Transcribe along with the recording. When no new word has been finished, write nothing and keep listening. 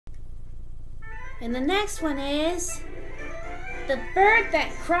And the next one is The Bird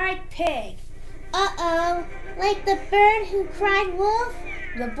That Cried Pig. Uh-oh. Like the bird who cried wolf?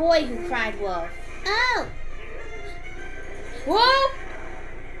 The Boy Who Cried Wolf. Oh. Whoa!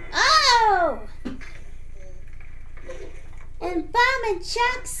 Oh! And Bob and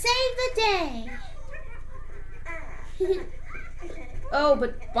Chuck save the day. Oh,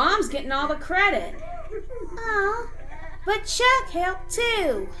 but Bomb's getting all the credit. Oh, But Chuck helped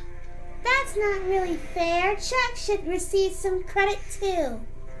too. that's not really fair. Chuck should receive some credit too.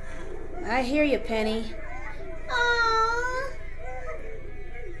 I hear you, Penny. Aww.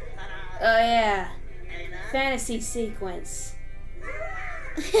 Oh yeah. Fantasy sequence.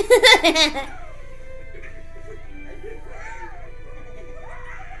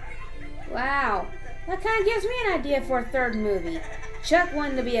 Wow. That kind of gives me an idea for a third movie. Chuck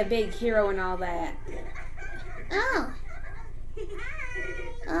wanted to be a big hero and all that. Oh.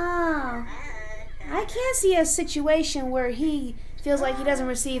 Oh. I can't see a situation where he feels like he doesn't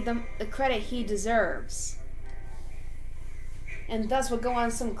receive the credit he deserves. And thus would go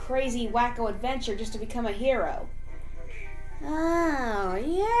on some crazy wacko adventure just to become a hero. Oh,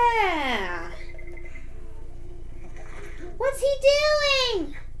 yeah. What's he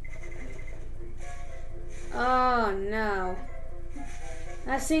doing? Oh, no.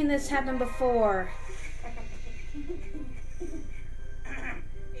 I've seen this happen before.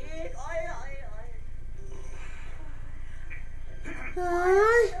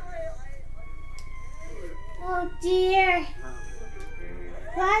 Huh? Oh dear.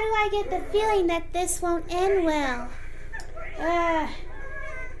 Why do I get the feeling that this won't end well?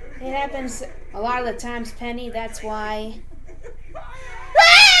 It happens a lot of the times, Penny, that's why.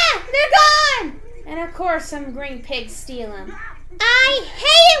 Ah! They're gone! And of course some green pigs steal them. I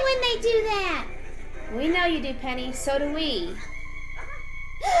hate it when they do that! We know you do, Penny, so do we.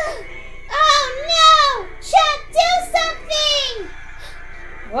 Oh no! Chuck, do something!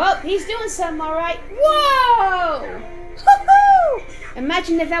 Well, he's doing something all right. Whoa! Hoo-hoo!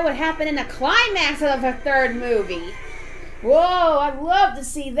 Imagine if that would happen in the climax of a third movie. Whoa, I'd love to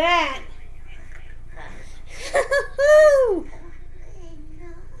see that.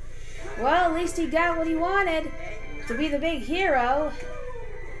 Well, at least he got what he wanted, to be the big hero.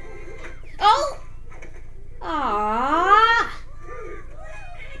 Oh! Aww!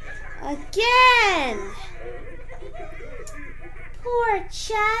 Again! Poor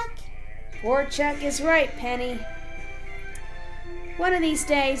Chuck. Poor Chuck is right, Penny. One of these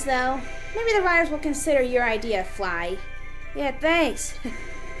days, though, maybe the writers will consider your idea, Fly. Yeah, thanks.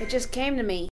 It just came to me.